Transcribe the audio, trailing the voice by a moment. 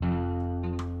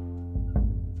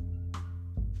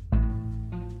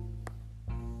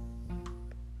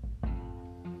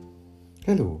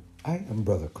Hello, I am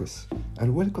Brother Chris,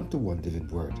 and welcome to One Living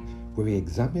Word, where we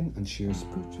examine and share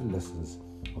spiritual lessons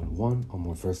on one or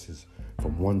more verses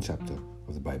from one chapter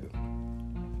of the Bible.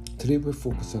 Today we're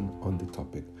focusing on the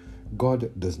topic, God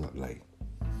does not lie,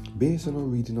 based on our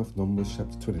reading of Numbers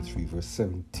chapter 23, verse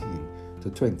 17 to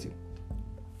 20.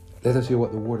 Let us hear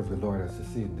what the word of the Lord has to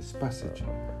say in this passage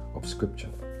of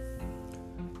Scripture.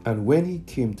 And when he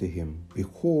came to him,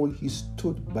 behold, he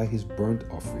stood by his burnt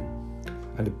offering,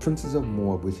 and the princes of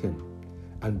Moab with him.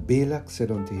 And Balak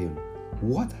said unto him,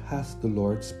 What hath the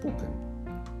Lord spoken?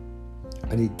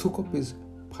 And he took up his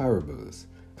parables,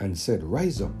 and said,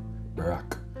 Rise up,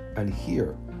 Barak, and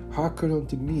hear, hearken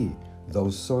unto me, thou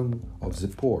son of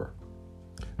Zippor.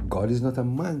 God is not a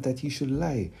man that he should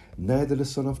lie, neither the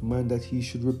son of man that he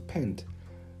should repent.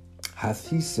 Hath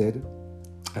he said,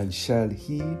 and shall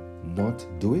he not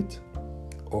do it?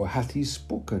 Or hath he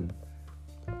spoken,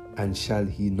 and shall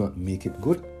he not make it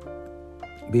good?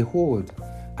 Behold,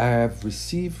 I have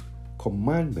received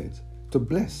commandment to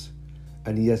bless,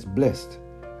 and he has blessed,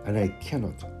 and I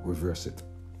cannot reverse it.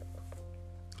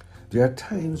 There are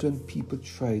times when people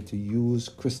try to use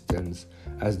Christians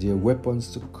as their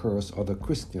weapons to curse other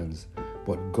Christians,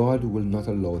 but God will not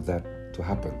allow that to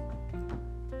happen.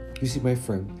 You see, my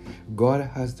friend, God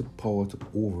has the power to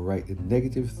override the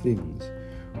negative things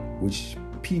which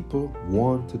people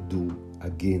want to do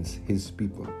against his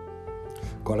people.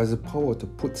 God has the power to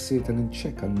put Satan in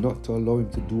check and not to allow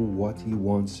him to do what he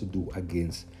wants to do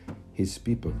against his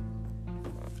people.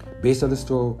 Based on the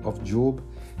story of Job,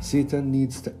 Satan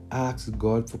needs to ask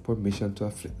God for permission to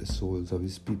afflict the souls of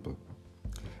his people.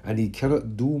 And he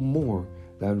cannot do more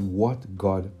than what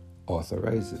God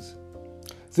authorizes.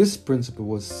 This principle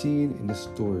was seen in the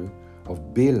story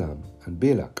of Balaam and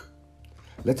Balak.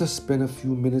 Let us spend a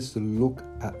few minutes to look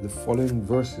at the following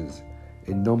verses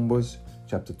in Numbers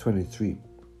chapter 23.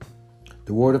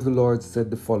 The word of the Lord said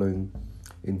the following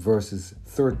in verses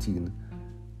 13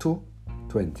 to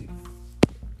 20.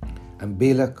 And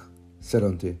Balak said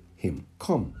unto him,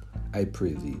 Come, I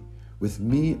pray thee, with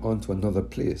me unto another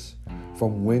place,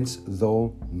 from whence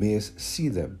thou mayest see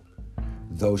them.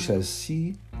 Thou shalt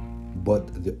see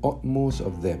but the utmost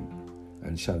of them,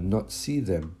 and shalt not see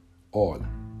them all,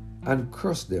 and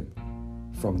curse them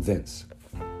from thence.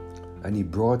 And he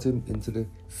brought him into the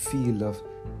field of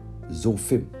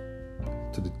Zophim,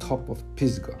 to the top of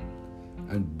Pisgah,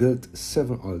 and built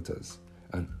 7 altars,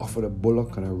 and offered a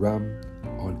bullock and a ram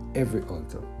on every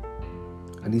altar.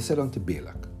 And he said unto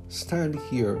Balak, Stand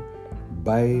here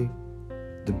by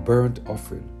the burnt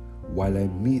offering, while I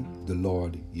meet the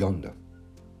Lord yonder.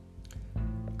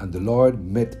 And the Lord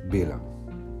met Balaam,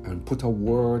 and put a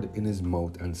word in his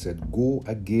mouth, and said, Go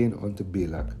again unto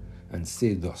Balak, and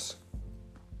say thus.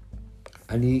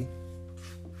 And he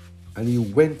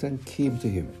went and came to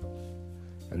him,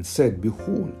 and said,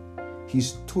 Behold, he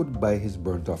stood by his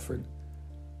burnt offering,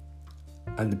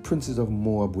 and the princes of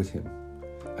Moab with him.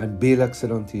 And Balak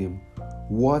said unto him,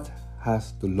 What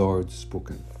hath the Lord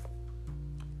spoken?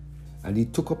 And he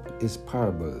took up his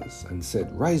parables, and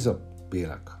said, Rise up,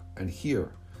 Balak, and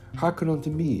hear, hearken unto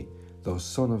me, thou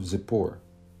son of Zippor.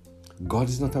 God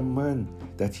is not a man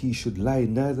that he should lie,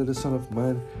 neither the son of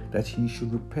man that he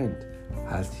should repent.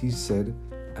 Hath he said,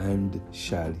 and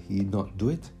shall he not do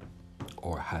it?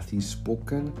 Or hath he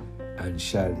spoken, and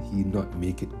shall he not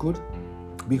make it good?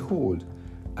 Behold,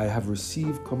 I have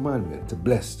received commandment to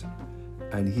bless,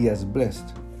 and he has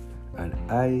blessed, and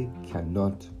I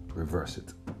cannot reverse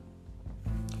it.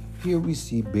 Here we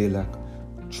see Balak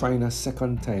trying a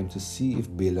second time to see if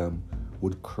Balaam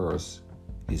would curse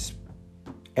his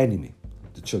enemy,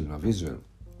 the children of Israel.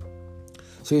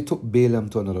 So he took Balaam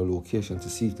to another location to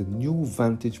see if the new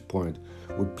vantage point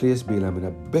would place Balaam in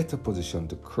a better position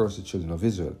to curse the children of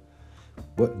Israel.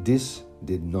 But this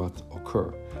did not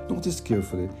occur. Notice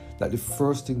carefully that the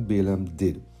first thing Balaam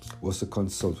did was to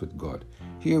consult with God.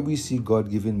 Here we see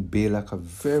God giving Balak a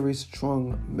very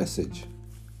strong message.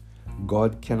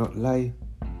 God cannot lie,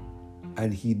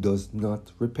 and he does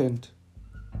not repent.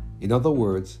 In other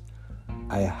words,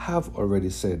 I have already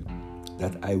said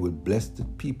that I will bless the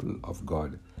people of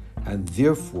God, and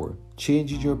therefore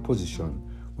changing your position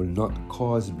will not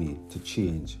cause me to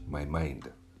change my mind.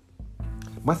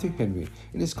 Matthew Henry,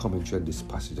 in his commentary on this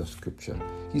passage of Scripture,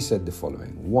 he said the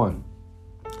following. 1.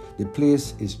 The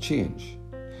place is changed.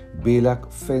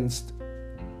 Balak fenced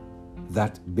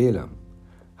that Balaam,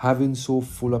 having so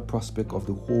full a prospect of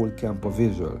the whole camp of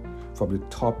Israel from the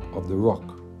top of the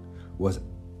rock, was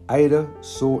either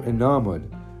so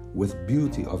enamored with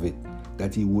beauty of it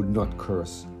that he would not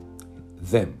curse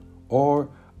them, or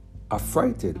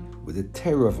affrighted with the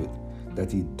terror of it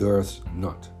that he durst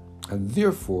not. And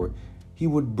therefore he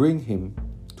would bring him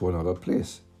to another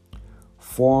place,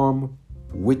 from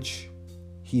which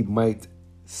he might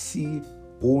see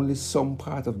only some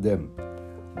part of them,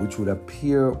 which would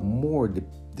appear more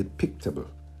depictable,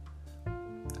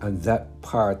 and that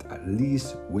part at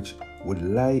least which would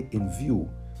lie in view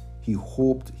he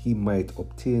hoped he might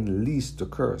obtain least to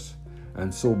curse,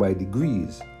 and so by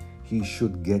degrees he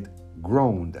should get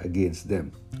ground against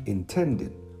them,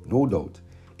 intending, no doubt,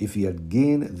 if he had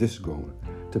gained this ground,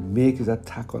 to make his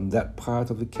attack on that part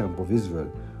of the camp of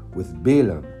Israel with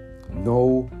Balaam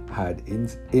now had in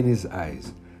his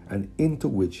eyes, and into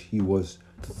which he was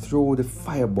to throw the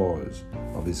fireballs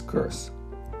of his curse.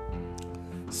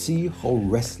 See how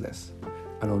restless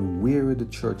and unwary the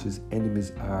church's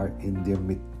enemies are in their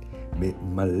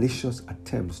malicious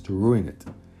attempts to ruin it.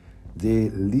 They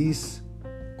leave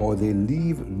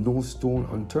no stone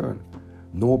unturned,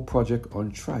 no project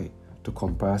untried to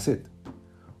compass it.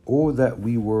 Oh, that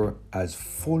we were as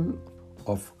full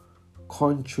of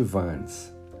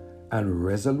contrivance and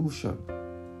resolution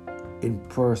in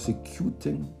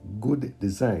persecuting good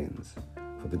designs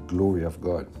for the glory of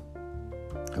God.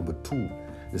 Number 2,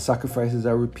 the sacrifices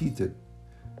are repeated.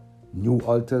 New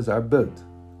altars are built,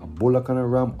 a bullock and a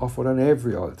ram offered on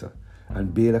every altar,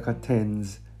 and Balak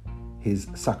attends his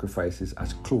sacrifices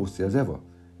as closely as ever.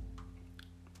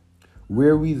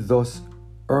 Were we thus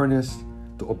earnest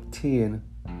to obtain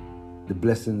the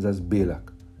blessings as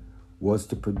Balak was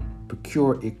to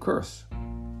procure a curse,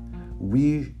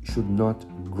 we should not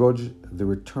grudge the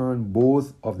return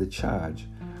both of the charge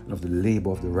and of the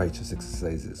labor of the righteous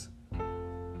exercises.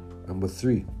 Number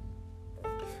 3,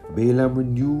 Balaam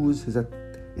renews his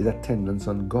attendance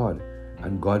on God,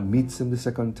 and God meets him the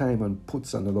second time and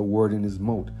puts another word in his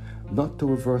mouth, not to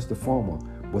reverse the former,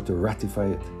 but to ratify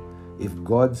it. If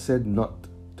God said not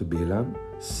to Balaam,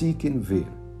 seek in vain,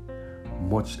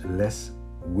 much less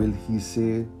will he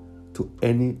say to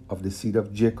any of the seed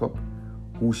of Jacob,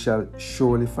 who shall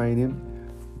surely find him,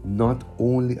 not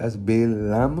only as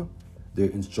Balaam, their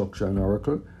instructor and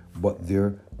oracle, but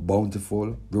their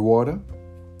bountiful rewarder.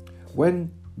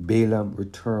 When Balaam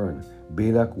returned,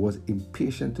 Balak was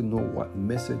impatient to know what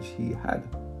message he had.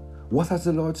 What has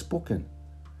the Lord spoken?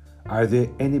 Are there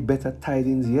any better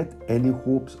tidings yet? Any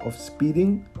hopes of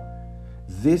speeding?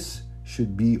 This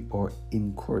should be our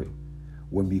inquiry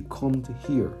when we come to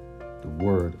hear the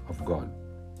word of God.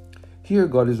 Here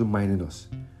God is reminding us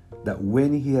that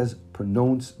when he has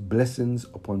pronounced blessings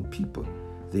upon people,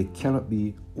 they cannot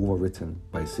be overwritten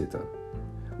by Satan.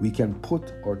 We can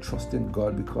put our trust in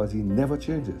God because he never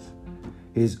changes.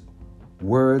 His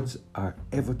words are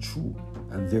ever true,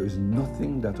 and there is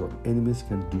nothing that our enemies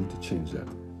can do to change that.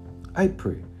 I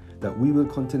pray that we will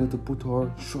continue to put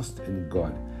our trust in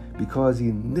God because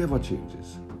he never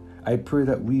changes. I pray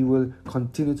that we will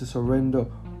continue to surrender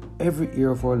every area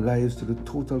of our lives to the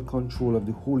total control of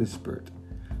the Holy Spirit,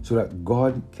 so that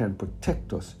God can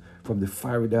protect us from the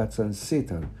fiery darts and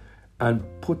Satan, and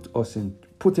put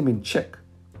him in check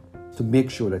to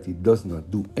make sure that he does not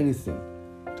do anything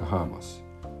to harm us.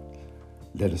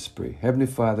 Let us pray. Heavenly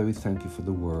Father, we thank you for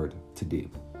the word today.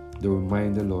 The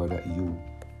reminder, Lord, that you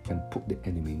can put the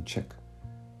enemy in check,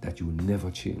 that you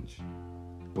never change.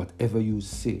 Whatever you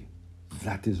say,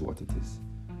 that is what it is.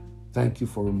 Thank you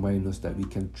for reminding us that we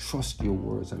can trust your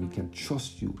words, and we can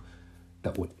trust you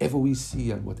that whatever we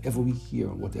see and whatever we hear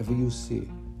and whatever you say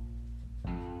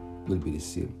will be the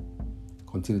same.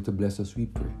 Continue to bless us, we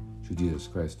pray. Through Jesus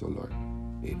Christ, our Lord.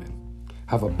 Amen.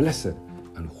 Have a blessed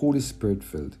and Holy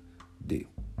Spirit-filled day.